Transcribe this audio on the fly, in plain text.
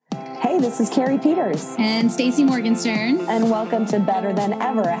this is Carrie Peters. And Stacey Morgenstern. And welcome to Better Than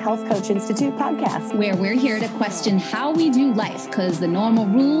Ever, a Health Coach Institute podcast. Where we're here to question how we do life because the normal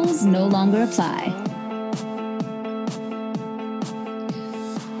rules no longer apply.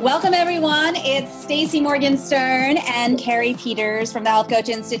 Welcome, everyone. It's Stacey Morgenstern and Carrie Peters from the Health Coach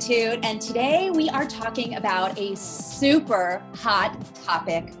Institute. And today we are talking about a super hot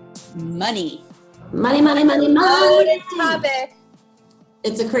topic, money. Money. Loaded topic.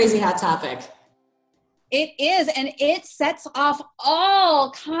 It's a crazy hot topic. It is, and it sets off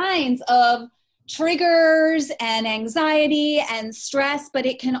all kinds of triggers and anxiety and stress, but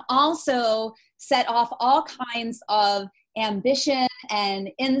it can also set off all kinds of ambition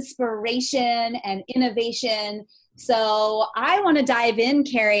and inspiration and innovation. So I want to dive in,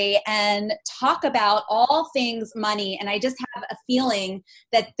 Carrie, and talk about all things money. And I just have a feeling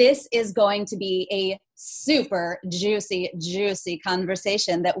that this is going to be a super juicy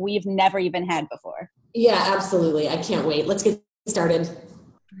conversation that we've never even had before. Yeah, absolutely. I can't wait. Let's get started.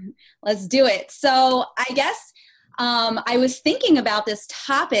 Let's do it. So I guess I was thinking about this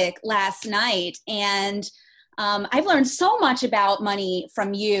topic last night, and I've learned so much about money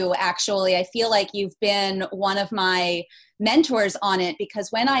from you, actually. I feel like you've been one of my mentors on it because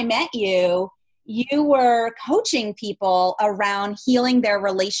when I met you, you were coaching people around healing their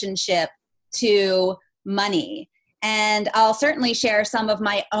relationship to money. And I'll certainly share some of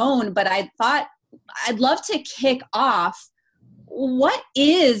my own, but I thought I'd love to kick off. What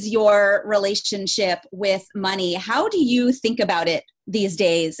is your relationship with money? How do you think about it these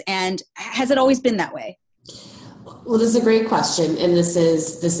days? And has it always been that way? Well, this is a great question. And this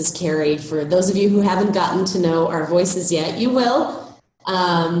is Carrie. For those of you who haven't gotten to know our voices yet, you will.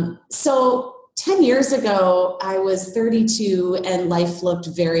 So 10 years ago, I was 32 and life looked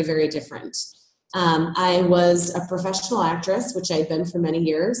very, very different. I was a professional actress, which I'd been for many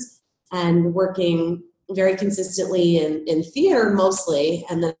years, and working very consistently in theater mostly.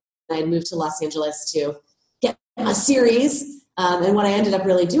 And then I moved to Los Angeles to get a series. And what I ended up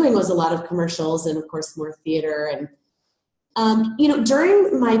really doing was a lot of commercials and, of course, more theater. And,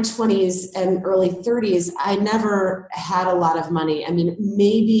 during my 20s and early 30s, I never had a lot of money. I mean,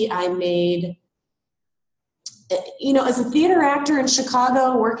 maybe I made, as a theater actor in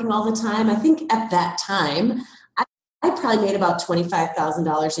Chicago, working all the time, I think at that time, I probably made about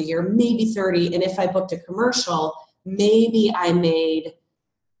 $25,000 a year, maybe 30. And if I booked a commercial, maybe I made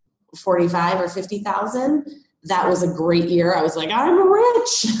 45 or 50,000. That was a great year. I was like, I'm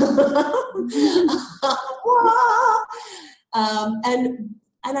rich.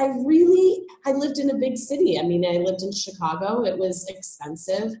 And I lived in a big city. I mean, I lived in Chicago. It was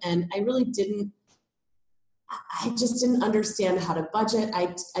expensive. And I just didn't understand how to budget.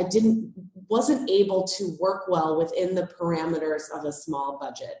 I wasn't able to work well within the parameters of a small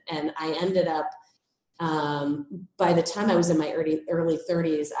budget. And I ended up, by the time I was in my early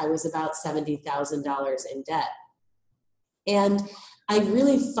 30s, I was about $70,000 in debt. And I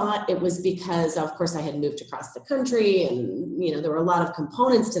really thought it was because, of course, I had moved across the country and, there were a lot of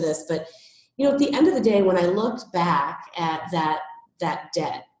components to this. But, at the end of the day, when I looked back at that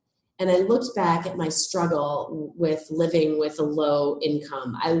debt, and I looked back at my struggle with living with a low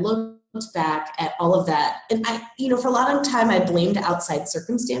income, I looked back at all of that. And for a lot of time, I blamed outside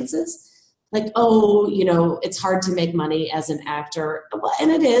circumstances. Like, it's hard to make money as an actor. Well,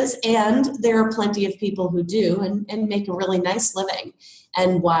 and it is. And there are plenty of people who do and make a really nice living.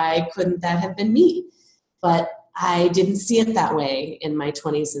 And why couldn't that have been me? But I didn't see it that way in my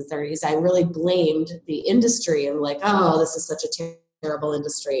 20s and 30s. I really blamed the industry and this is such a terrible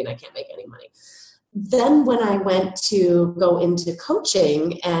industry and I can't make any money. Then when I went to go into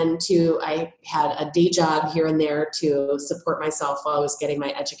coaching I had a day job here and there to support myself while I was getting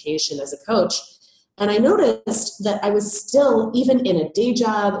my education as a coach. And I noticed that I was still, even in a day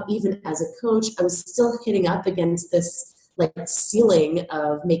job, even as a coach, I was still hitting up against this ceiling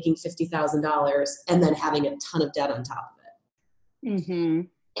of making $50,000 and then having a ton of debt on top of it. Mm-hmm.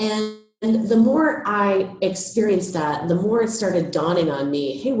 And the more I experienced that, the more it started dawning on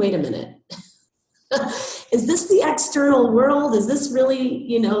me, hey, wait a minute. Is this the external world? Is this really,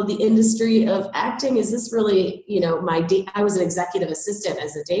 the industry of acting? Is this really, I was an executive assistant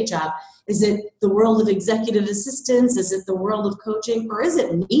as a day job. Is it the world of executive assistants? Is it the world of coaching? Or is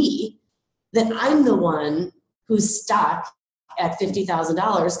it me that I'm the one who's stuck at $50,000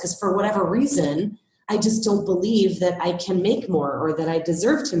 because for whatever reason, I just don't believe that I can make more or that I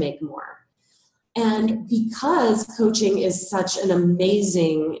deserve to make more. And because coaching is such an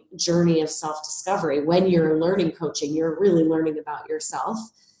amazing journey of self-discovery, when you're learning coaching, you're really learning about yourself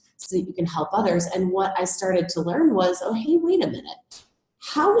so that you can help others. And what I started to learn was, oh, hey, wait a minute.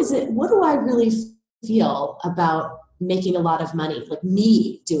 what do I really feel about making a lot of money, like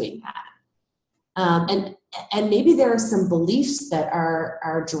me doing that? And maybe there are some beliefs that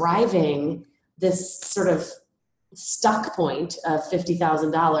are driving this sort of stuck point of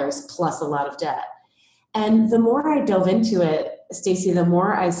 $50,000 plus a lot of debt. And the more I dove into it, Stacey, the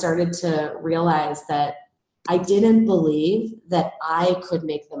more I started to realize that I didn't believe that I could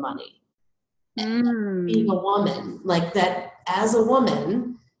make the money. Being a woman, like that as a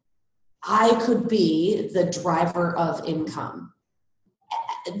woman, I could be the driver of income.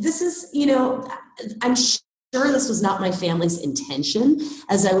 This is, I'm sure this was not my family's intention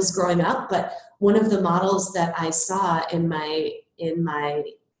as I was growing up, but one of the models that I saw in my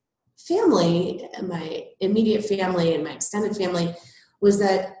family, my immediate family and my extended family, was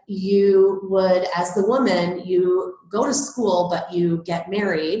that you would, as the woman, you go to school, but you get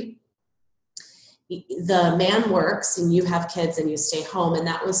married. The man works and you have kids and you stay home. And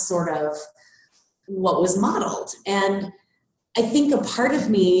that was sort of what was modeled. And I think a part of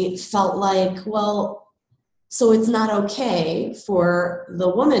me felt like, well, so it's not okay for the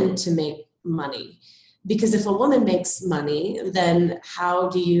woman to make money. Because if a woman makes money, then how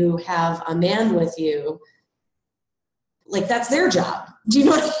do you have a man with you? Like, that's their job. Do you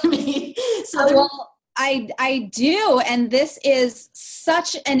know what I mean? So well, I do. And this is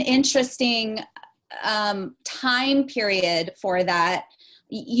such an interesting time period for that.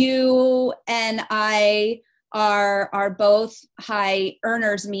 You and I are both high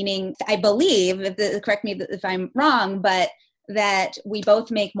earners, meaning I believe, correct me if I'm wrong, but that we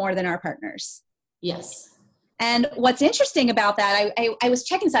both make more than our partners. Yes. And what's interesting about that, I was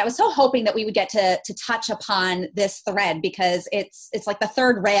checking this out. I was so hoping that we would get to touch upon this thread because it's like the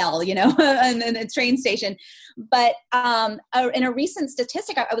third rail, in the train station. But in a recent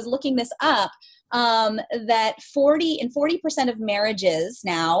statistic, I was looking this up, that 40% of marriages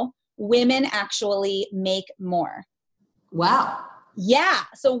now, women actually make more. Wow. Yeah.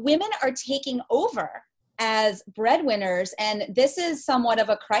 So women are taking over as breadwinners. And this is somewhat of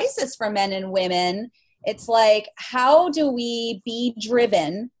a crisis for men and women. It's like, how do we be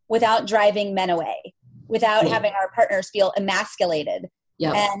driven without driving men away, without having our partners feel emasculated?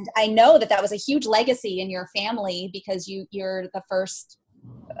 Yep. And I know that was a huge legacy in your family because you're the first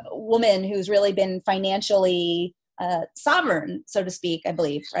woman who's really been financially sovereign, so to speak, I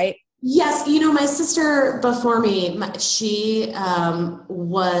believe, right? Yes. My sister before me, she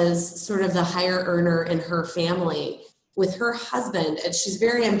was sort of the higher earner in her family with her husband, and she's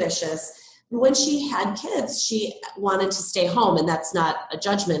very ambitious. When she had kids, she wanted to stay home, and that's not a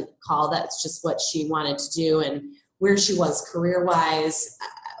judgment call. That's just what she wanted to do and where she was career-wise.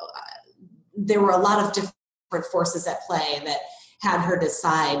 There were a lot of different forces at play that had her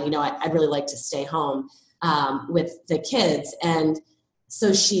decide, I'd really like to stay home with the kids. And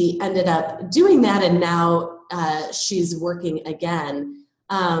so she ended up doing that, and now she's working again.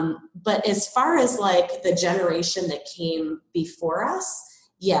 But as far as like the generation that came before us,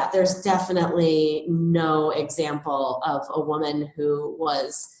 yeah, there's definitely no example of a woman who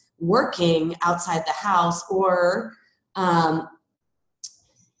was working outside the house or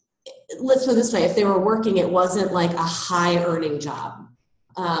let's put it this way, if they were working, it wasn't like a high earning job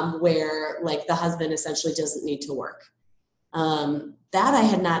where like the husband essentially doesn't need to work. That I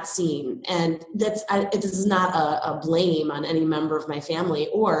had not seen. And this is not a blame on any member of my family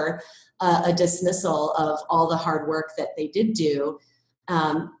or a dismissal of all the hard work that they did do,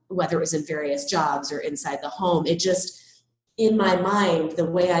 whether it was in various jobs or inside the home. It just, in my mind, the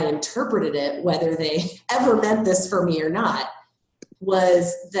way I interpreted it, whether they ever meant this for me or not,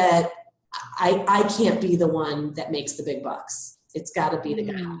 was that I can't be the one that makes the big bucks. It's got to be the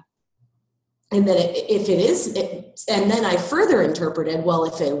guy. And then if it is, and then I further interpreted, well,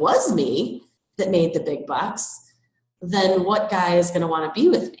 if it was me that made the big bucks, then what guy is going to want to be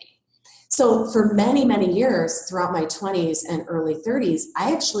with me? So for many, many years throughout my 20s and early 30s,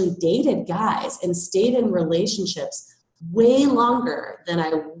 I actually dated guys and stayed in relationships way longer than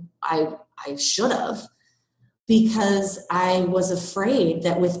I should have, because I was afraid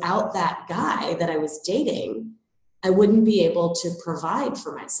that without that guy that I was dating, I wouldn't be able to provide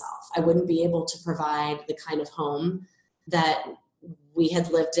for myself. I wouldn't be able to provide the kind of home that we had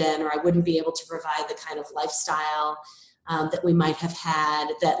lived in, or I wouldn't be able to provide the kind of lifestyle that we might have had.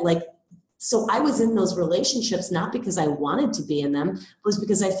 So I was in those relationships not because I wanted to be in them, it was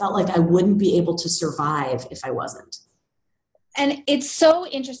because I felt like I wouldn't be able to survive if I wasn't. And it's so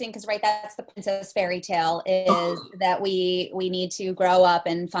interesting because, right, that's the princess fairy tale, is that we need to grow up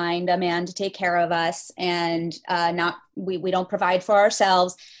and find a man to take care of us, and we don't provide for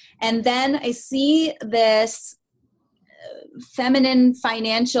ourselves. And then I see this feminine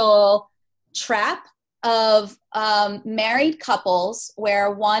financial trap of married couples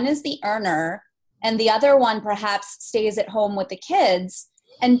where one is the earner and the other one perhaps stays at home with the kids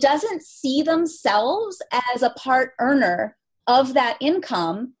and doesn't see themselves as a part earner of that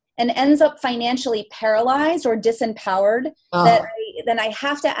income and ends up financially paralyzed or disempowered, then I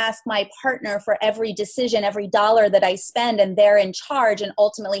have to ask my partner for every decision, every dollar that I spend, and they're in charge and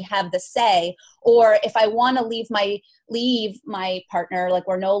ultimately have the say. Or if I want to leave my partner, like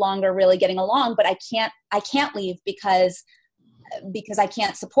we're no longer really getting along, but I can't leave because I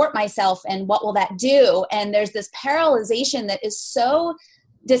can't support myself, and what will that do? And there's this paralyzation that is so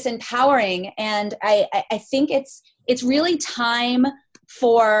disempowering. And I think it's really time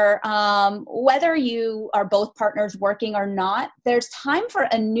for whether you are both partners working or not, there's time for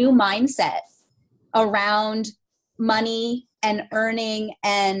a new mindset around money and earning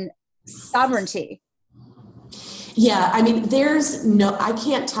and sovereignty. Yeah, I mean, I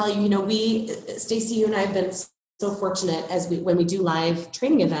can't tell you, Stacey, you and I have been so fortunate when we do live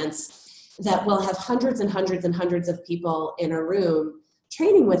training events that we'll have hundreds and hundreds and hundreds of people in a room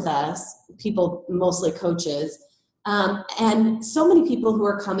training with us, people, mostly coaches. And so many people who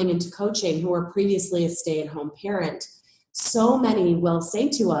are coming into coaching who were previously a stay-at-home parent, so many will say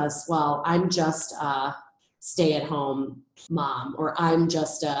to us, well, I'm just a stay-at-home mom, or I'm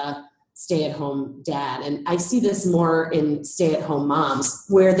just a stay-at-home dad. And I see this more in stay-at-home moms,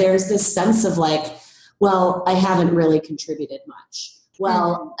 where there's this sense of like, well, I haven't really contributed much.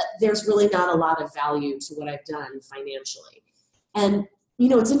 Well, there's really not a lot of value to what I've done financially. And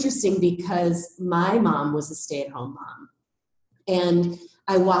it's interesting because my mom was a stay-at-home mom, and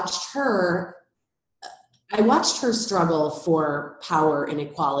I watched her struggle for power and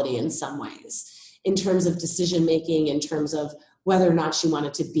equality in some ways, in terms of decision-making, in terms of whether or not she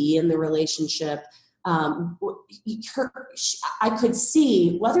wanted to be in the relationship. I could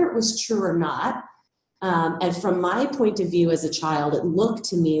see whether it was true or not. And from my point of view as a child, it looked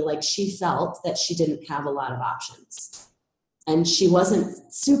to me like she felt that she didn't have a lot of options. And she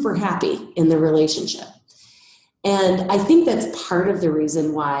wasn't super happy in the relationship. And I think that's part of the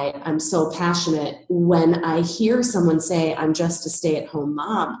reason why I'm so passionate when I hear someone say, I'm just a stay-at-home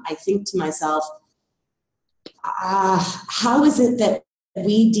mom. I think to myself, how is it that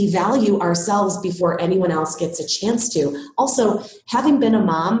we devalue ourselves before anyone else gets a chance to? Also, having been a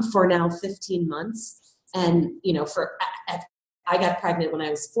mom for now 15 months, and I got pregnant when I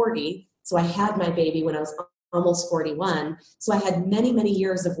was 40, so I had my baby when I was almost 41. So I had many, many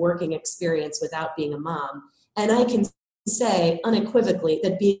years of working experience without being a mom. And I can say unequivocally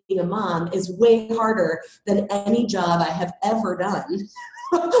that being a mom is way harder than any job I have ever done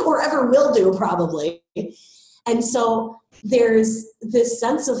or ever will do, probably. And so there's this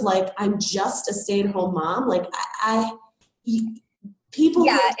sense of like, I'm just a stay-at-home mom. Like people who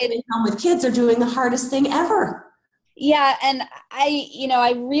are staying home with kids are doing the hardest thing ever. Yeah. And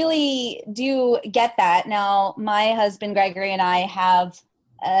I really do get that. Now, my husband, Gregory, and I have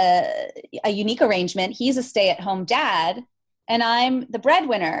a unique arrangement. He's a stay-at-home dad and I'm the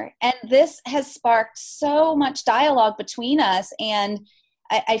breadwinner. And this has sparked so much dialogue between us. And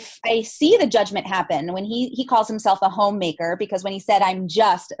I see the judgment happen when he calls himself a homemaker, because when he said, I'm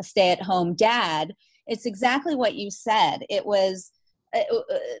just a stay-at-home dad, it's exactly what you said. It was,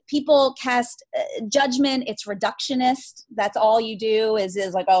 people cast judgment. It's reductionist. That's all you do is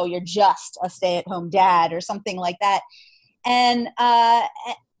like, oh, you're just a stay-at-home dad or something like that. And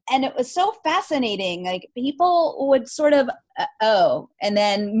it was so fascinating. Like people would sort of, and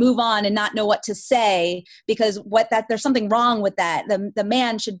then move on and not know what to say, because there's something wrong with that. The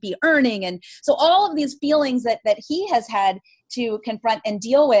man should be earning. And so all of these feelings that he has had to confront and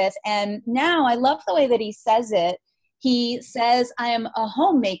deal with. And now I love the way that he says it. He says, I am a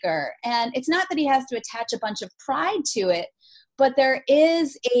homemaker. And it's not that he has to attach a bunch of pride to it, but there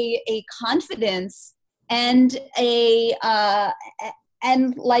is a confidence and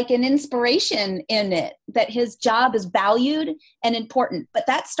and like an inspiration in it, that his job is valued and important. But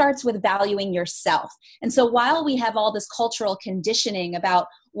that starts with valuing yourself. And so while we have all this cultural conditioning about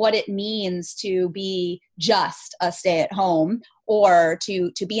what it means to be just a stay-at-home or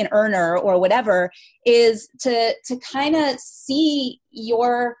to be an earner or whatever, is to kind of see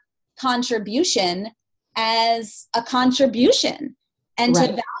your contribution as a contribution. And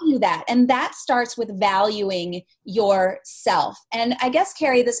right. To value that. And that starts with valuing yourself. And I guess,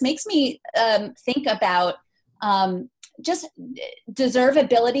 Carrie, this makes me think about just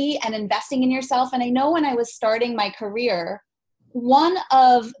deservability and investing in yourself. And I know when I was starting my career, one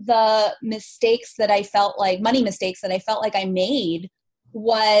of the mistakes that I felt like, money mistakes that I felt like I made,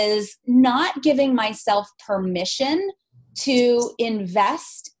 was not giving myself permission to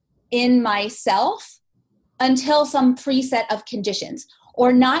invest in myself until some preset of conditions,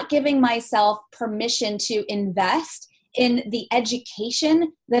 or not giving myself permission to invest in the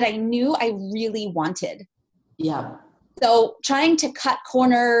education that I knew I really wanted. Yeah. So trying to cut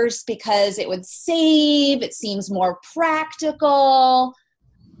corners because it would save, it seems more practical.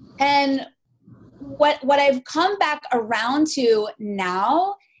 And what I've come back around to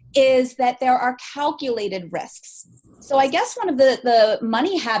now is that there are calculated risks. So I guess one of the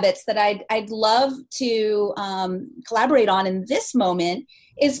money habits that I'd love to collaborate on in this moment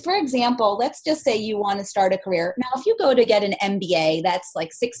is, for example, let's just say you want to start a career. Now, if you go to get an MBA, that's like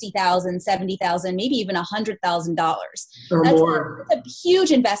 $60,000, $70,000, maybe even $100,000. Or more. That's a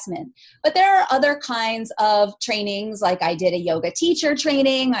huge investment. But there are other kinds of trainings, like I did a yoga teacher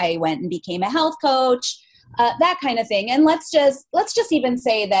training. I went and became a health coach, that kind of thing. And let's just even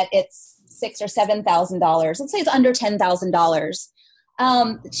say that it's $6,000 or $7,000. Let's say it's under $10,000.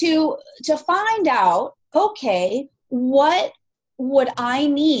 To find out, okay, what would I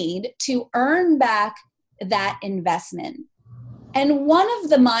need to earn back that investment? And one of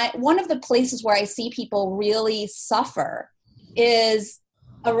the places where I see people really suffer is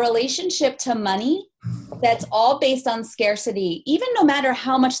a relationship to money that's all based on scarcity, even no matter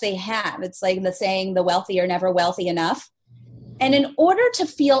how much they have. It's like the saying, the wealthy are never wealthy enough. And in order to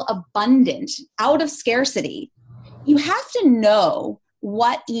feel abundant out of scarcity, you have to know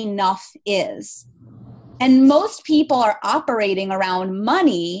what enough is. And most people are operating around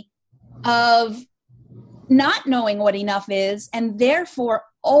money of not knowing what enough is, and therefore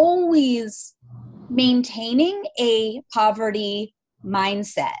always maintaining a poverty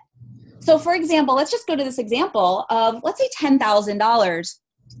mindset. So for example, let's just go to this example of, let's say $10,000.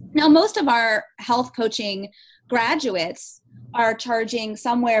 Now, most of our health coaching graduates are charging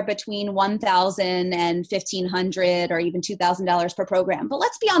somewhere between $1,000 and $1,500 or even $2,000 per program. But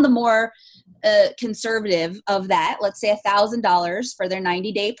let's be on the more conservative of that. Let's say $1,000 for their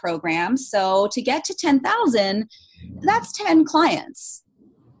 90-day program. So to get to 10,000, that's 10 clients.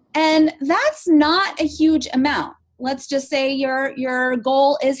 And that's not a huge amount. Let's just say your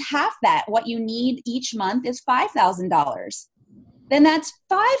goal is half that. What you need each month is $5,000. Then that's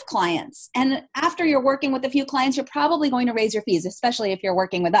 5 clients. And after you're working with a few clients, you're probably going to raise your fees, especially if you're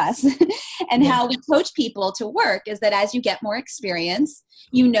working with us. And how we coach people to work is that as you get more experience,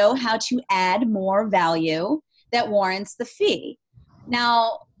 you know how to add more value that warrants the fee.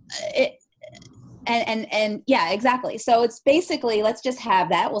 Now, yeah, exactly. So it's basically, let's just have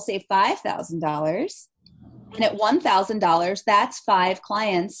that. We'll say $5,000. And at $1,000, that's 5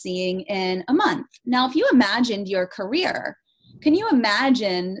 clients seeing in a month. Now, if you imagined your career, can you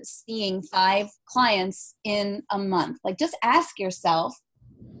imagine seeing 5 clients in a month? Like, just ask yourself,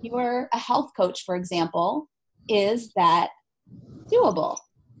 you're a health coach, for example, is that doable?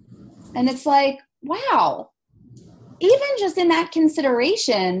 And it's like, wow, even just in that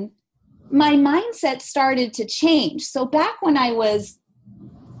consideration, my mindset started to change. So back when I was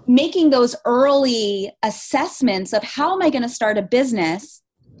making those early assessments of how am I going to start a business,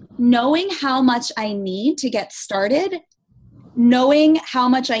 knowing how much I need to get started, knowing how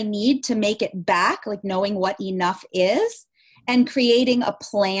much I need to make it back, like knowing what enough is, and creating a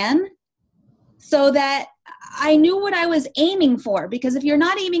plan so that I knew what I was aiming for. Because if you're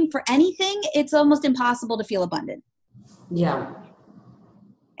not aiming for anything, it's almost impossible to feel abundant. Yeah.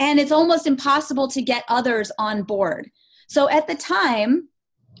 And it's almost impossible to get others on board. So at the time,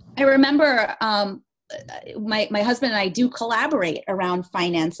 I remember my husband and I do collaborate around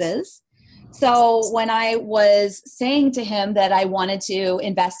finances. So when I was saying to him that I wanted to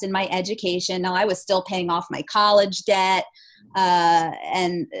invest in my education, now I was still paying off my college debt,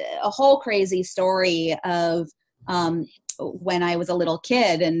 and a whole crazy story of when I was a little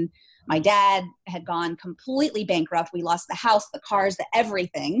kid and my dad had gone completely bankrupt. We lost the house, the cars, the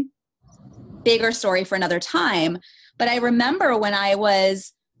everything. Bigger story for another time. But I remember when I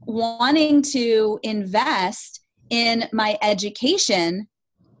was wanting to invest in my education,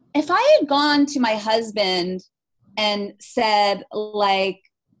 if I had gone to my husband and said, like,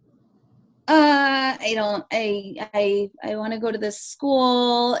 I want to go to this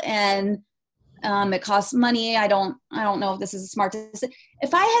school and it costs money. I don't know if this is a smart decision.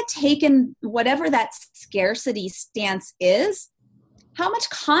 If I had taken whatever that scarcity stance is, how much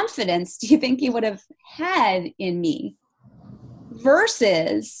confidence do you think he would have had in me?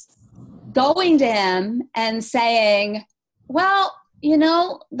 Versus going to him and saying, well, you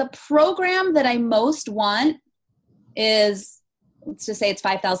know, the program that I most want is, let's just say it's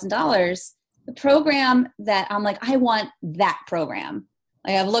 $5,000. The program that I'm like, I want that program.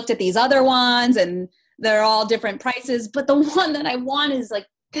 Like, I've looked at these other ones and they're all different prices, but the one that I want is like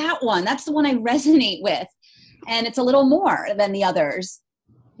that one. That's the one I resonate with. And it's a little more than the others,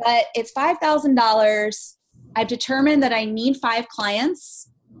 but it's $5,000. I've determined that I need 5 clients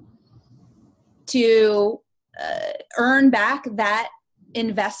to earn back that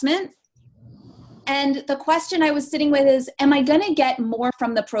investment. And the question I was sitting with is, am I going to get more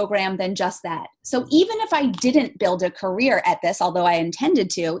from the program than just that? So even if I didn't build a career at this, although I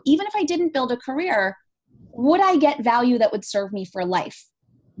intended to, even if I didn't build a career, would I get value that would serve me for life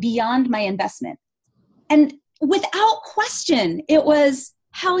beyond my investment? And without question, it was,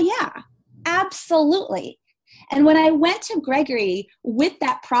 hell yeah, absolutely. And when I went to Gregory with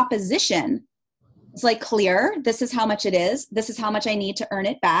that proposition, it's like clear, this is how much it is. This is how much I need to earn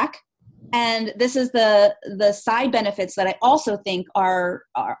it back. And this is the side benefits that I also think are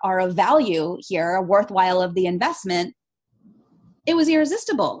of value here, worthwhile of the investment. It was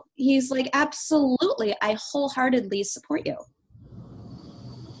irresistible. He's like, absolutely, I wholeheartedly support you.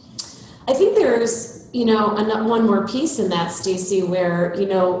 I think there's, one more piece in that, Stacey, where,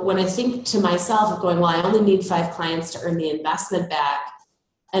 when I think to myself of going, well, I only need 5 clients to earn the investment back.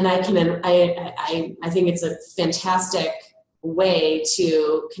 And I think it's a fantastic way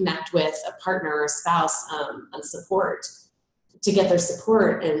to connect with a partner or a spouse on support, to get their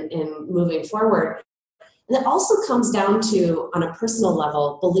support in moving forward. And it also comes down to, on a personal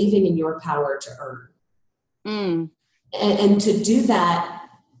level, believing in your power to earn. And to do that,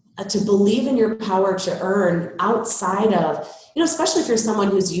 to believe in your power to earn outside of, especially if you're someone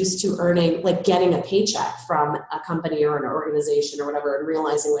who's used to earning, like getting a paycheck from a company or an organization or whatever, and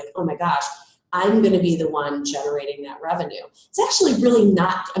realizing like, oh my gosh, I'm going to be the one generating that revenue. It's actually really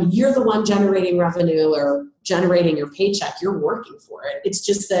not, you're the one generating revenue or generating your paycheck. You're working for it. It's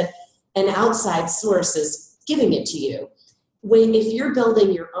just that an outside source is giving it to you. If you're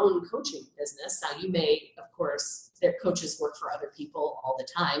building your own coaching business, now you may, of course, their coaches work for other people all the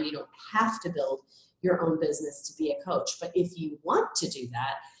time. You don't have to build your own business to be a coach. But if you want to do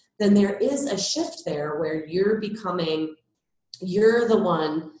that, then there is a shift there where you're the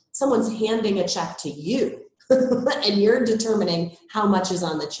one, someone's handing a check to you and you're determining how much is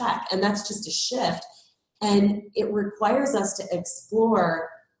on the check. And that's just a shift. And it requires us to explore,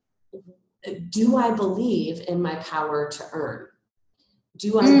 do I believe in my power to earn?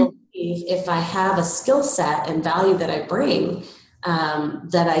 Do I believe if I have a skill set and value that I bring,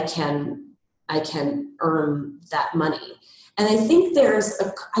 that I can earn that money? And I think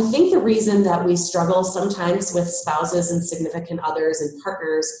the reason that we struggle sometimes with spouses and significant others and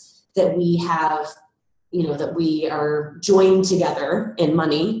partners that we have, that we are joined together in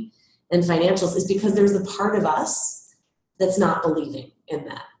money and financials is because there's a part of us that's not believing in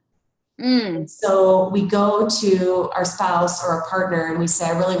that. So we go to our spouse or a partner and we say,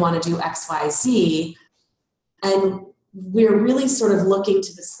 I really want to do X, Y, Z. And we're really sort of looking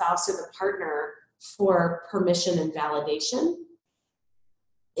to the spouse or the partner for permission and validation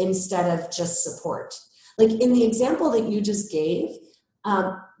instead of just support. Like in the example that you just gave,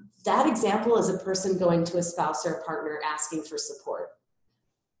 that example is a person going to a spouse or a partner asking for support.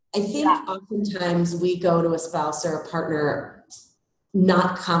 I think oftentimes we go to a spouse or a partner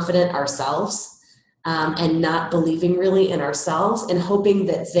not confident ourselves and not believing really in ourselves and hoping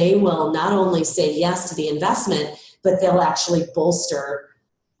that they will not only say yes to the investment, but they'll actually bolster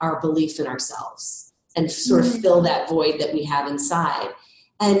our belief in ourselves and sort of fill that void that we have inside.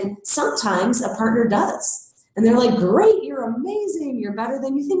 And sometimes a partner does. And they're like, great, you're amazing, you're better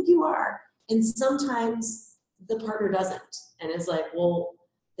than you think you are. And sometimes the partner doesn't. And it's like, well,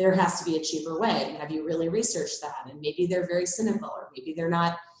 there has to be a cheaper way. Have you really researched that? And maybe they're very cynical, or maybe they're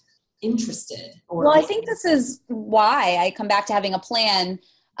not interested. Well, I think this is why I come back to having a plan.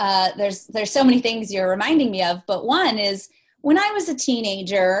 There's so many things you're reminding me of, but one is when I was a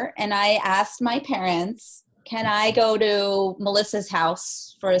teenager and I asked my parents, can I go to Melissa's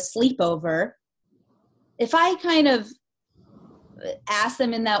house for a sleepover? If I kind of asked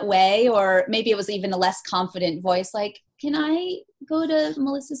them in that way, or maybe it was even a less confident voice, like, can I go to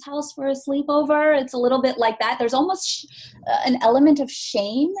Melissa's house for a sleepover? It's a little bit like that. There's almost an element of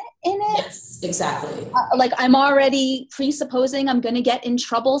shame in it. Yes, exactly. Like I'm already presupposing I'm going to get in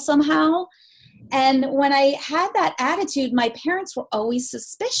trouble somehow. And when I had that attitude, my parents were always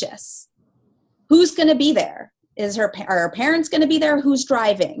suspicious. Who's going to be there? Are her parents going to be there? Who's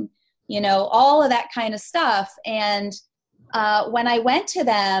driving? All of that kind of stuff. And when I went to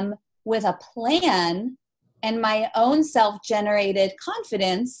them with a plan and my own self-generated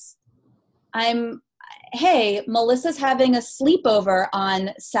confidence, hey, Melissa's having a sleepover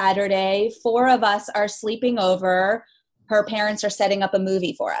on Saturday. 4 of us are sleeping over. Her parents are setting up a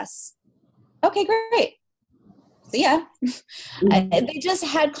movie for us. Okay, great. So yeah, they just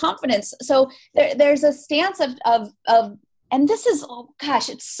had confidence. So there's a stance of, and this is, oh gosh,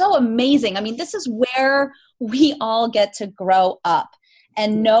 it's so amazing. I mean, this is where we all get to grow up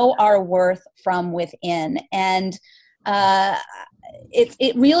and know our worth from within. And uh,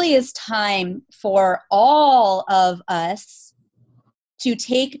 it really is time for all of us to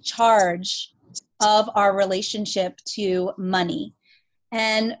take charge of our relationship to money.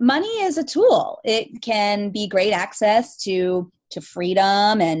 And money is a tool. It can be great access to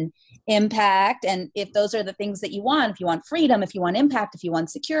freedom and impact. And if those are the things that you want, if you want freedom, if you want impact, if you want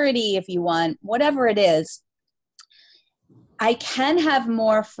security, if you want whatever it is, I can have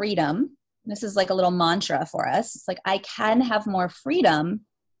more freedom. This is like a little mantra for us. It's like, I can have more freedom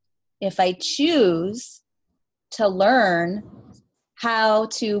if I choose to learn how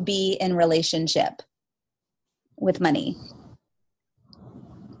to be in relationship with money.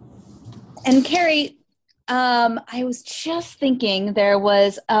 And Carrie, I was just thinking there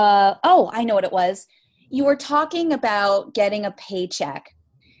was, I know what it was. You were talking about getting a paycheck.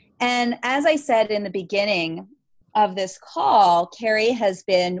 And as I said in the beginning of this call, Carrie has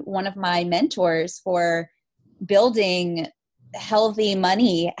been one of my mentors for building healthy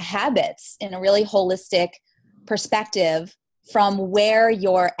money habits in a really holistic perspective from where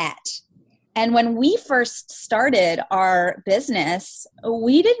you're at. And when we first started our business,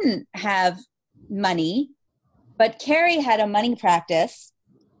 we didn't have money, but Carrie had a money practice,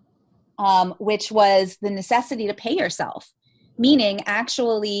 which was the necessity to pay yourself, meaning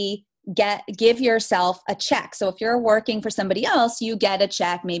actually give yourself a check. So if you're working for somebody else, you get a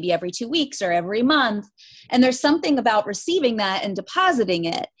check maybe every 2 weeks or every month. And there's something about receiving that and depositing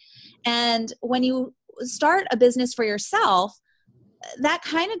it. And when you start a business for yourself, that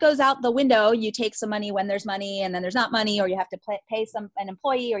kind of goes out the window. You take some money when there's money, and then there's not money, or you have to pay an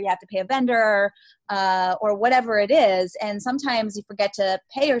employee, or you have to pay a vendor, or whatever it is. And sometimes you forget to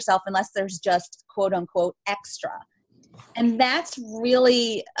pay yourself unless there's just quote unquote extra. And that's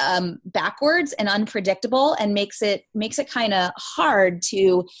really backwards and unpredictable, and makes it kind of hard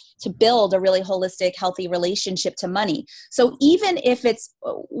to build a really holistic, healthy relationship to money. So even if it's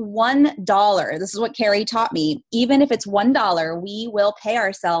 $1, this is what Carrie taught me, even if it's $1, we will pay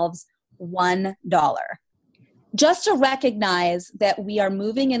ourselves $1. Just to recognize that we are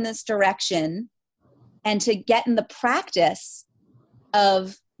moving in this direction and to get in the practice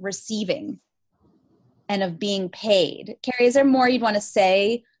of receiving and of being paid. Carrie, is there more you'd want to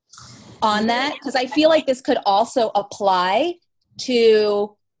say on that? Because I feel like this could also apply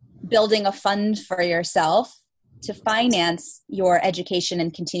to building a fund for yourself to finance your education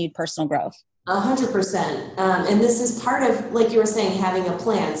and continued personal growth. 100%. And this is part of, like you were saying, having a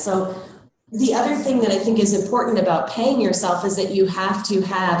plan. So the other thing that I think is important about paying yourself is that you have to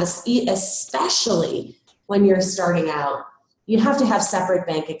have, especially when you're starting out, you have to have separate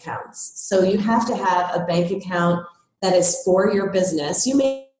bank accounts. So you have to have a bank account that is for your business. You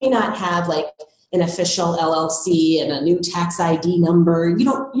may not have like an official LLC and a new tax ID number. You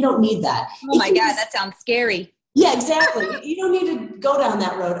don't need that. Oh my God, that sounds scary. Yeah, exactly. You don't need to go down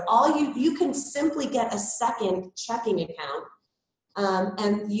that road. You can simply get a second checking account,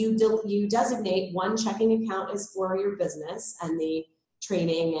 and you designate one checking account is for your business and the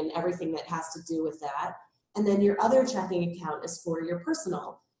training and everything that has to do with that. And then your other checking account is for your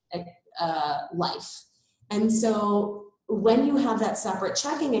personal life. And so when you have that separate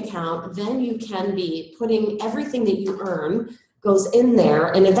checking account, then you can be putting everything that you earn goes in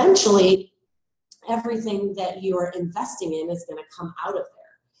there, and eventually everything that you are investing in is going to come out of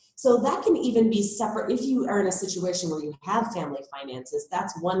there. So that can even be separate. If you are in a situation where you have family finances,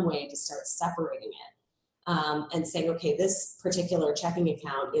 that's one way to start separating it, and saying, okay, this particular checking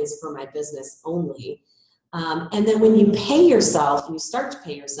account is for my business only. And then when you pay yourself, when you start to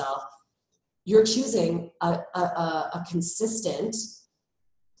pay yourself, you're choosing a consistent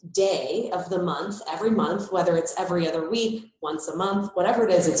day of the month, every month, whether it's every other week, once a month, whatever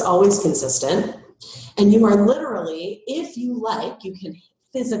it is, it's always consistent. And you are literally, if you like, you can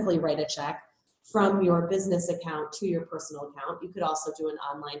physically write a check from your business account to your personal account. You could also do an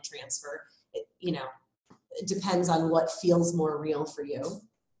online transfer. It depends on what feels more real for you.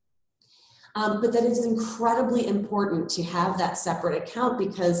 But that it's incredibly important to have that separate account,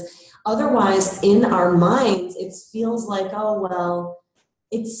 because otherwise in our minds, it feels like, oh, well,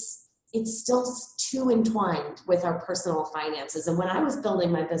 it's still too entwined with our personal finances. And when I was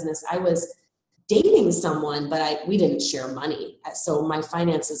building my business, I was dating someone, but we didn't share money. So my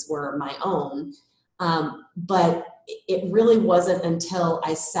finances were my own. But it really wasn't until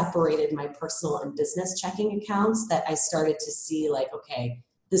I separated my personal and business checking accounts that I started to see like, okay,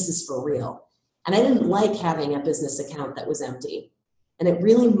 this is for real. And I didn't like having a business account that was empty. And it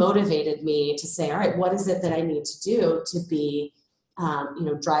really motivated me to say, all right, what is it that I need to do to be,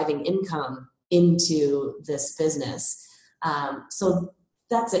 driving income into this business? So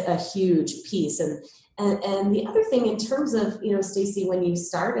that's a huge piece. And the other thing in terms of, Stacey, when you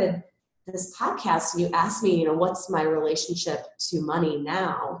started this podcast, you asked me, what's my relationship to money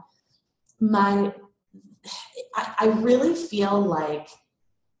now? I really feel like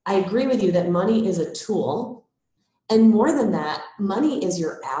I agree with you that money is a tool. And more than that, money is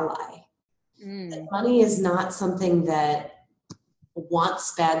your ally. Money is not something that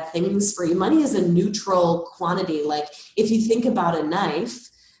wants bad things for you. Money is a neutral quantity. Like if you think about a knife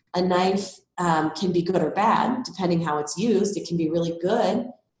can be good or bad, depending how it's used. It can be really good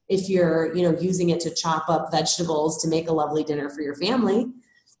if you're, using it to chop up vegetables to make a lovely dinner for your family.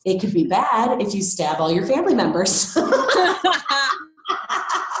 It could be bad if you stab all your family members.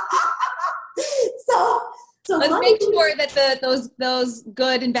 So let's make sure that those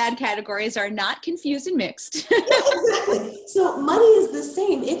good and bad categories are not confused and mixed. Yeah, exactly. So money is the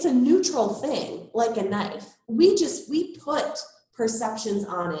same. It's a neutral thing, like a knife. We put perceptions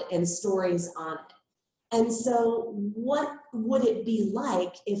on it and stories on it. And so what would it be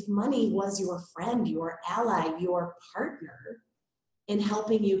like if money was your friend, your ally, your partner in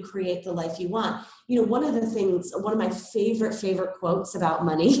helping you create the life you want? One of my favorite quotes about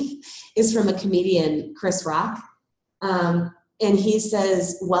money is from a comedian, Chris Rock. And he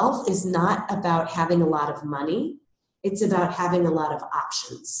says, wealth is not about having a lot of money. It's about having a lot of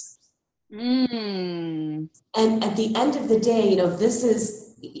options. And at the end of the day, this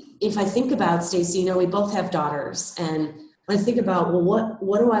is, if I think about Stacey, we both have daughters. And when I think about, well,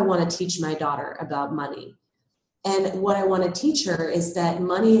 what do I want to teach my daughter about money? And what I want to teach her is that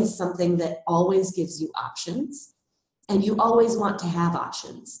money is something that always gives you options, and you always want to have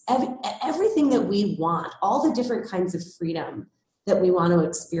options. Everything that we want, all the different kinds of freedom that we want to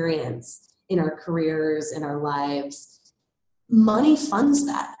experience in our careers, in our lives, money funds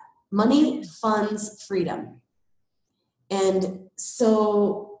that. Money funds freedom. And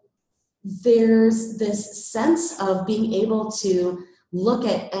so there's this sense of being able to look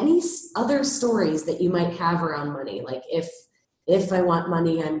at any other stories that you might have around money. Like if I want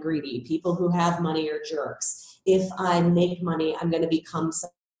money, I'm greedy. People who have money are jerks. If I make money, I'm going to become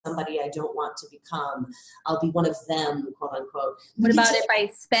somebody I don't want to become. I'll be one of them, quote unquote. What about if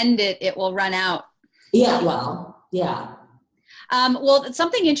I spend it, it will run out? Yeah, well, yeah. Well,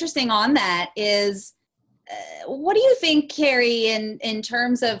 something interesting on that is, what do you think, Carrie, in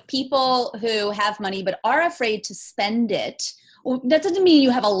terms of people who have money but are afraid to spend it? That doesn't mean you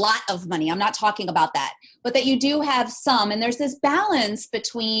have a lot of money. I'm not talking about that, but that you do have some. And there's this balance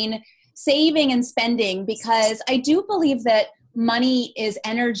between saving and spending, because I do believe that money is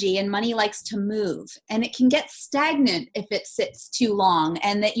energy and money likes to move, and it can get stagnant if it sits too long,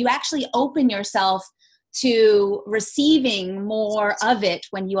 and that you actually open yourself to receiving more of it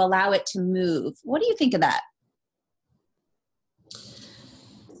when you allow it to move. What do you think of that?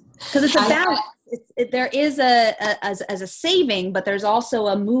 Because it's a balance. There is as a saving, but there's also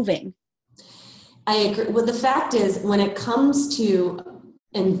a moving. I agree. Well, the fact is, when it comes to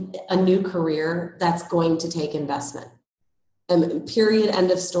a new career, that's going to take investment. Period.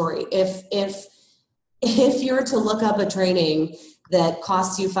 End of story. If you're to look up a training that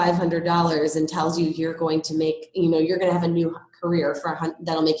costs you $500 and tells you you're going to make, you're going to have a new career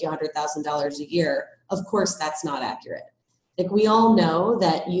that'll make you $100,000 a year, of course that's not accurate. Like, we all know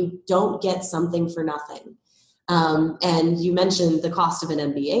that you don't get something for nothing. And you mentioned the cost of an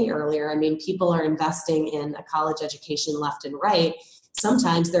MBA earlier. I mean, people are investing in a college education left and right.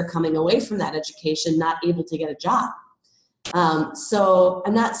 Sometimes they're coming away from that education not able to get a job. So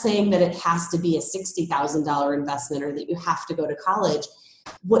I'm not saying that it has to be a $60,000 investment or that you have to go to college.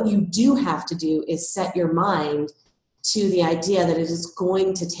 What you do have to do is set your mind to the idea that it is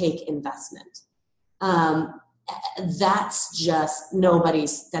going to take investment. That's just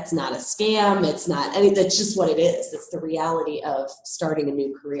that's not a scam. It's not, that's just what it is. It's the reality of starting a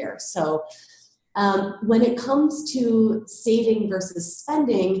new career. So when it comes to saving versus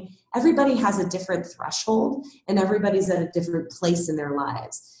spending, everybody has a different threshold, and everybody's at a different place in their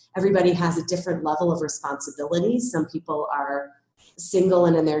lives. Everybody has a different level of responsibility. Some people are single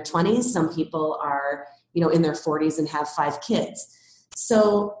and in their 20s. Some people are, in their 40s and have 5 kids.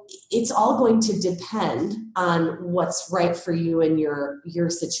 So it's all going to depend on what's right for you and your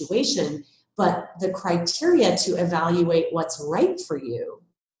situation. But the criteria to evaluate what's right for you,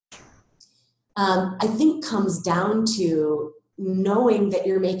 I think, comes down to knowing that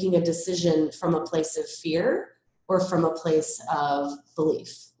you're making a decision from a place of fear or from a place of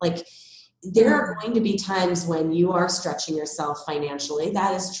belief. Like, there are going to be times when you are stretching yourself financially.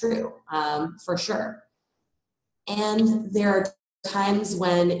 That is true, for sure. And there are times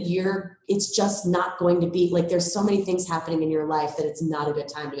when it's just not going to be, like, there's so many things happening in your life that it's not a good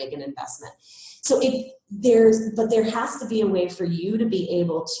time to make an investment. So there has to be a way for you to be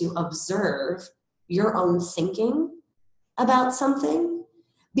able to observe your own thinking about something,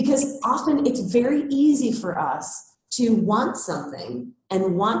 because often it's very easy for us to want something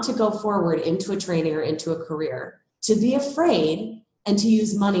and want to go forward into a training or into a career, to be afraid and to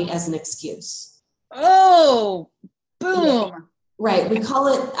use money as an excuse. Oh, boom. Yeah. Right. I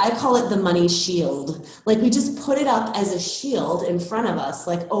call it the money shield. Like, we just put it up as a shield in front of us.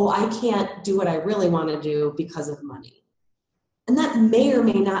 Like, oh, I can't do what I really want to do because of money. And that may or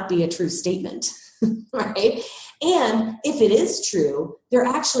may not be a true statement, right? And if it is true, there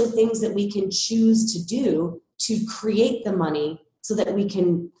are actually things that we can choose to do to create the money so that we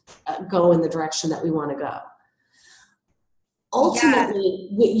can go in the direction that we want to go. Ultimately,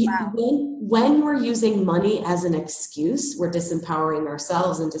 when we're using money as an excuse, we're disempowering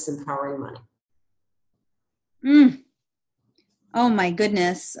ourselves and disempowering money. Oh my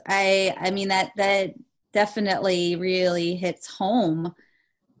goodness. I mean, that definitely really hits home.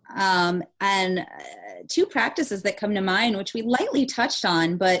 And two practices that come to mind, which we lightly touched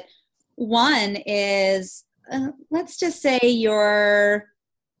on, but one is, let's just say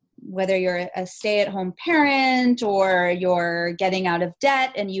whether you're a stay-at-home parent or you're getting out of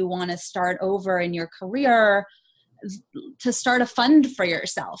debt and you want to start over in your career, to start a fund for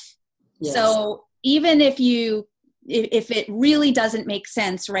yourself. Yes. So even if it really doesn't make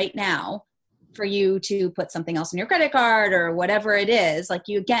sense right now for you to put something else in your credit card or whatever it is,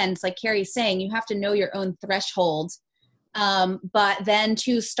 it's like Carrie's saying, you have to know your own threshold, but then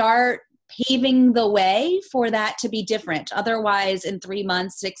to start paving the way for that to be different. Otherwise, in 3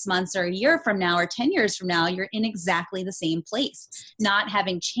 months, 6 months, or a year from now, or 10 years from now, you're in exactly the same place, not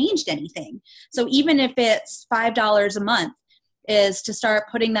having changed anything. So even if it's $5 a month, is to start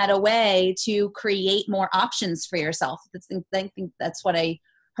putting that away to create more options for yourself. I think that's what I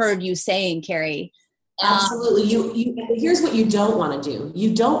heard you saying, Carrie. Absolutely. Here's what you don't want to do.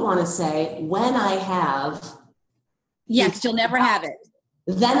 You don't want to say, when I have. Yeah, because you'll never have it.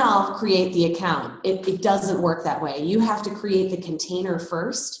 Then I'll create the account. It doesn't work that way. You have to create the container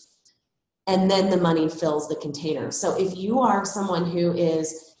first, and then the money fills the container. So if you are someone who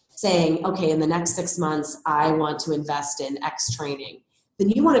is saying, okay, in the next 6 months, I want to invest in X training,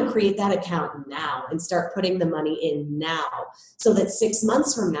 then you want to create that account now and start putting the money in now, so that 6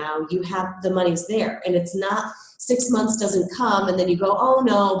 months from now, you have the money's there. And it's not 6 months doesn't come and then you go, oh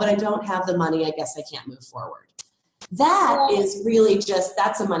no, but I don't have the money. I guess I can't move forward. That is really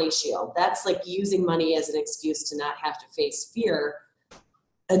that's a money shield. That's like using money as an excuse to not have to face fear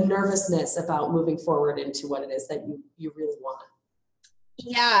and nervousness about moving forward into what it is that you really want.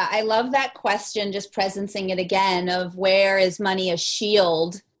 Yeah, I love that question, just presencing it again, of where is money a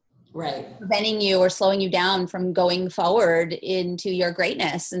shield, right, preventing you or slowing you down from going forward into your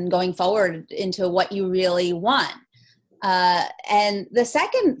greatness and going forward into what you really want. And the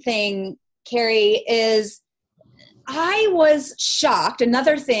second thing, Carrie, is I was shocked.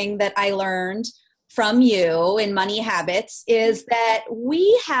 Another thing that I learned from you in Money Habits is that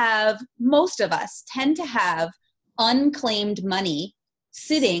most of us tend to have unclaimed money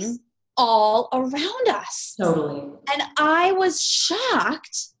sitting all around us. Totally. And I was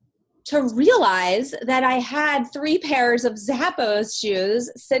shocked to realize that I had 3 pairs of Zappos shoes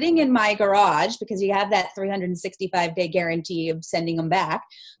sitting in my garage, because you have that 365-day guarantee of sending them back.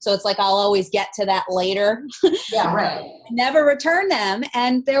 So it's like, I'll always get to that later. Yeah, right. I never return them.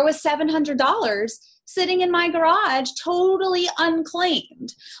 And there was $700 sitting in my garage, totally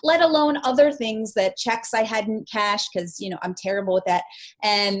unclaimed, let alone other things, that checks I hadn't cashed, because, I'm terrible with that.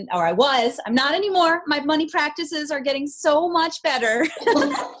 I'm not anymore. My money practices are getting so much better.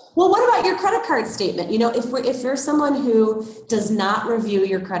 Well, what about your credit card statement? If you're someone who does not review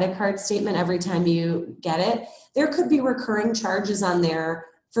your credit card statement every time you get it, there could be recurring charges on there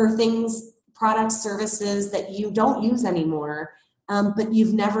for things, products, services that you don't use anymore. But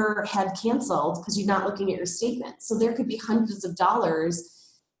you've never had canceled because you're not looking at your statement. So there could be hundreds of dollars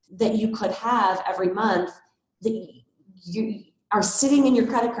that you could have every month that you are sitting in your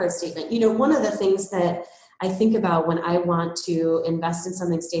credit card statement. One of the things that I think about when I want to invest in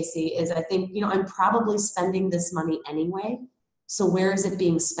something, Stacey, is I think, I'm probably spending this money anyway. So where is it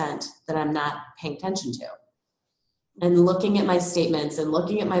being spent that I'm not paying attention to? And looking at my statements and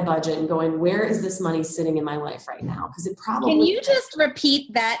looking at my budget and going, where is this money sitting in my life right now? Because it probably— Can you just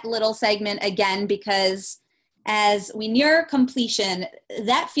repeat that little segment again? Because as we near completion,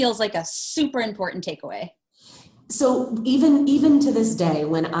 that feels like a super important takeaway. So even to this day,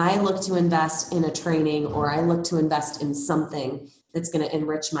 when I look to invest in a training or I look to invest in something that's going to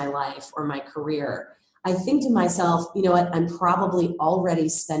enrich my life or my career, I think to myself, you know what, I'm probably already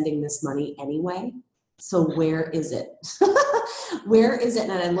spending this money anyway. So where is it? Where is it?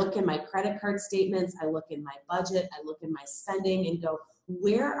 And I look in my credit card statements, I look in my budget, I look in my spending and go,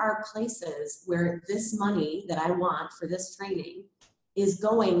 where are places where this money that I want for this training is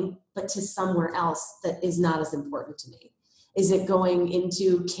going, but to somewhere else that is not as important to me? Is it going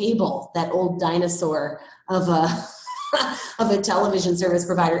into cable, that old dinosaur of a of a television service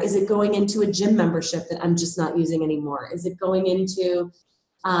provider? Is it going into a gym membership that I'm just not using anymore? Is it going into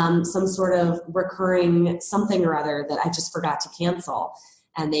some sort of recurring something or other that I just forgot to cancel?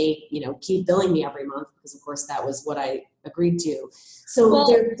 And they, keep billing me every month because, of course, that was what I agreed to. So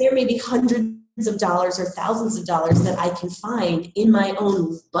there may be hundreds of dollars or thousands of dollars that I can find in my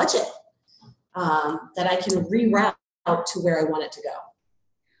own budget that I can reroute to where I want it to go.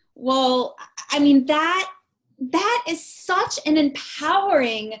 Well, I mean, that is such an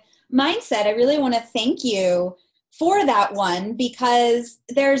empowering mindset. I really want to thank you for that one, because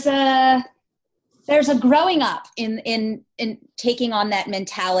there's a growing up in taking on that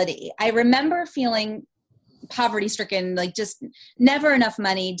mentality. I remember feeling poverty stricken, like just never enough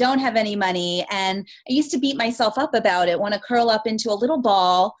money, don't have any money. And I used to beat myself up about it, want to curl up into a little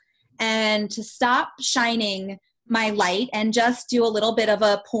ball and to stop shining my light and just do a little bit of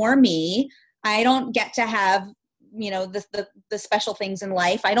a poor me. I don't get to have, the special things in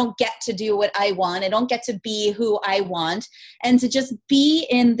life. I don't get to do what I want. I don't get to be who I want. And to just be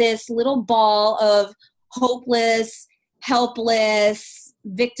in this little ball of hopeless, helpless,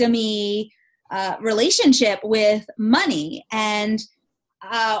 victim-y relationship with money. And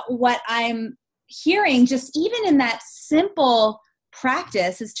what I'm hearing, just even in that simple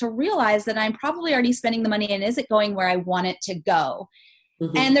practice, is to realize that I'm probably already spending the money, and is it going where I want it to go?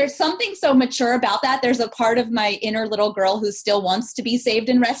 Mm-hmm. And there's something so mature about that. There's a part of my inner little girl who still wants to be saved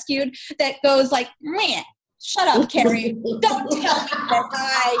and rescued that goes like, man, shut up, Carrie. Don't tell me that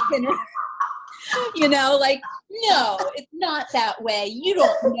I can, no, it's not that way. You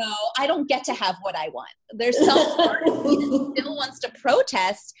don't know. I don't get to have what I want. There's some part of me that still wants to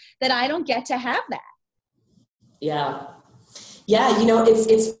protest that I don't get to have that. Yeah. Yeah,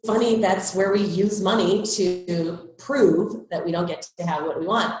 it's funny. That's where we use money to prove that we don't get to have what we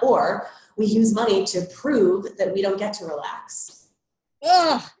want, or we use money to prove that we don't get to relax.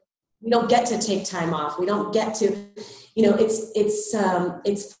 Ugh. We don't get to take time off. We don't get to,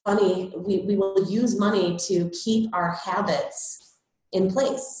 it's funny. We will use money to keep our habits in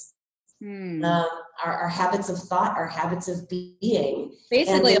place. Our habits of thought, our habits of being.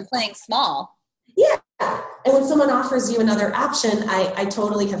 Basically, of playing small. Yeah. And when someone offers you another option, I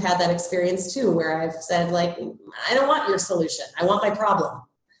totally have had that experience too, where I've said, like, I don't want your solution. I want my problem.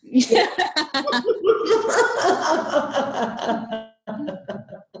 Yeah.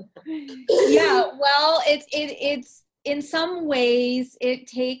 Yeah, well, it's in some ways it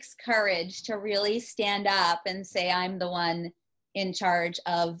takes courage to really stand up and say, I'm the one in charge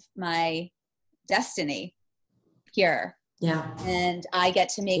of my destiny here. Yeah. And I get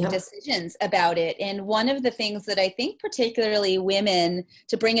to make decisions about it. And one of the things that I think particularly women,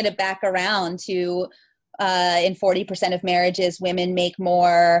 to bring it back around to in 40% of marriages, women make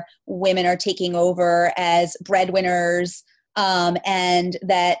more, women are taking over as breadwinners, and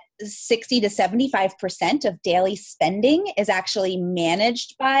that 60 to 75% of daily spending is actually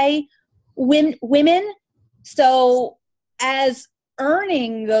managed by women. So as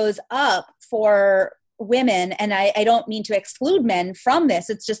earning goes up for women, and I don't mean to exclude men from this,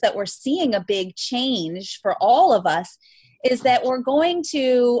 it's just that we're seeing a big change for all of us, is that we're going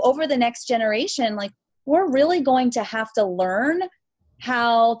to, over the next generation, like, we're really going to have to learn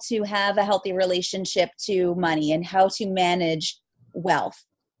how to have a healthy relationship to money and how to manage wealth.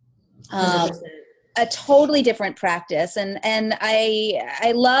 A totally different practice. And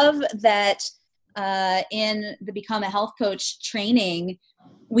I love that in the Become a Health Coach training,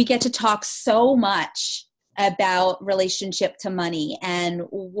 we get to talk so much about relationship to money and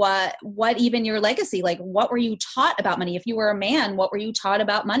what even your legacy, like, what were you taught about money? If you were a man, what were you taught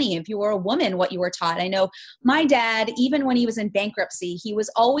about money? If you were a woman, what you were taught? I know my dad, even when he was in bankruptcy, he was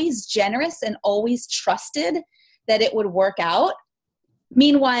always generous and always trusted that it would work out.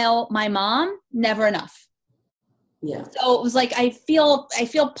 Meanwhile, my mom, never enough. Yeah. So it was like, I feel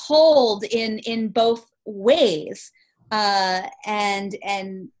pulled in both ways. And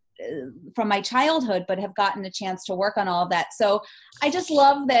from my childhood, but have gotten a chance to work on all of that. So I just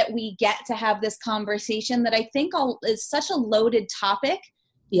love that we get to have this conversation that I think is such a loaded topic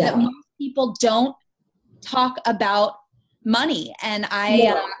that most people don't talk about money. And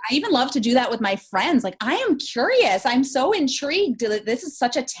I even love to do that with my friends. Like, I am curious. I'm so intrigued. This is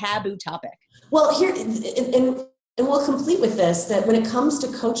such a taboo topic. Well, here, and we'll complete with this, that when it comes to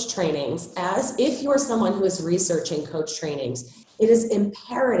coach trainings, as if you're someone who is researching coach trainings, it is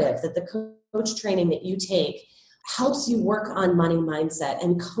imperative that the coach training that you take helps you work on money mindset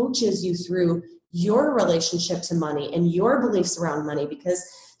and coaches you through your relationship to money and your beliefs around money. Because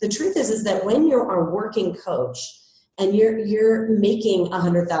the truth is that when you're a working coach and you're making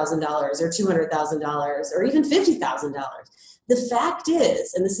 $100,000 or $200,000 or even $50,000, the fact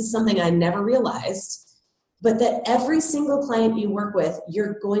is, and this is something I never realized, but that every single client you work with,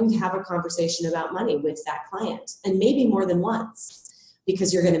 you're going to have a conversation about money with that client, and maybe more than once,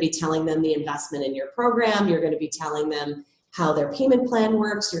 because you're going to be telling them the investment in your program, you're going to be telling them how their payment plan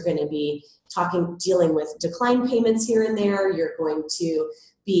works, you're going to be dealing with decline payments here and there, you're going to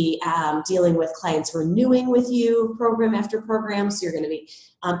be dealing with clients renewing with you program after program, so you're going to be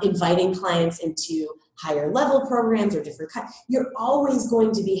inviting clients into higher level programs or different kinds. You're always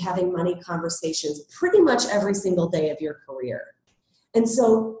going to be having money conversations pretty much every single day of your career. And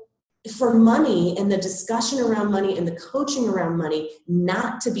so for money and the discussion around money and the coaching around money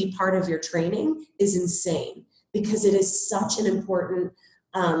not to be part of your training is insane, because it is such an important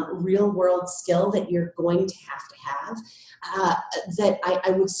real world skill that you're going to have, that I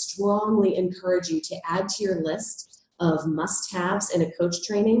would strongly encourage you to add to your list of must-haves in a coach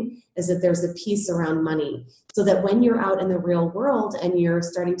training, is that there's a piece around money, so that when you're out in the real world and you're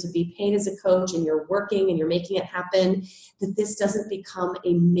starting to be paid as a coach and you're working and you're making it happen, that this doesn't become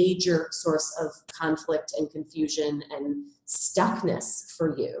a major source of conflict and confusion and stuckness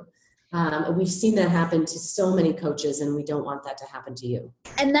for you. We've seen that happen to so many coaches, and we don't want that to happen to you.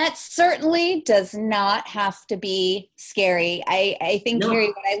 And that certainly does not have to be scary. I think, Carrie,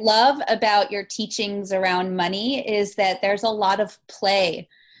 what I love about your teachings around money is that there's a lot of play.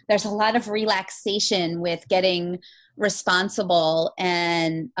 There's a lot of relaxation with getting responsible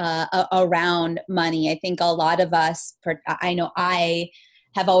and around money. I think a lot of us, I know I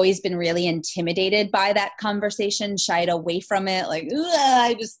have always been really intimidated by that conversation, shied away from it. Like,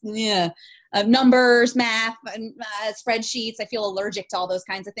 I just, numbers, math, and spreadsheets. I feel allergic to all those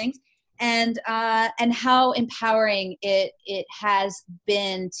kinds of things. And how empowering it has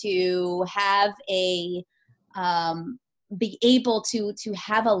been to have be able to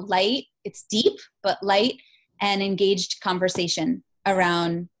have a light, it's deep, but light and engaged conversation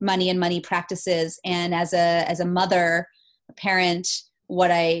around money and money practices. And as a mother, a parent, what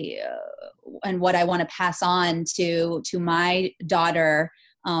I want to pass on to my daughter,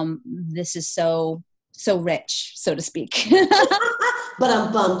 this is so rich, so to speak.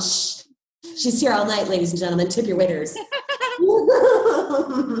 But bunch. She's here all night, ladies and gentlemen. Tip your waiters.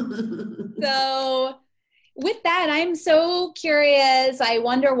 So with that, I'm so curious. I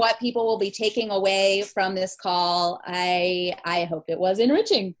wonder what people will be taking away from this call. I hope it was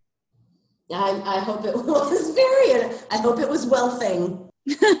enriching. I hope it was I hope it was wealthing.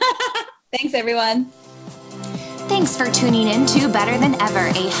 Thanks, everyone. Thanks for tuning in to Better Than Ever,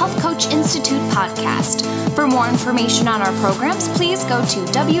 a Health Coach Institute podcast. For more information on our programs, please go to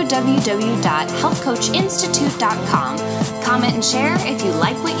www.healthcoachinstitute.com. Comment and share if you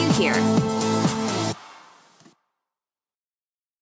like what you hear.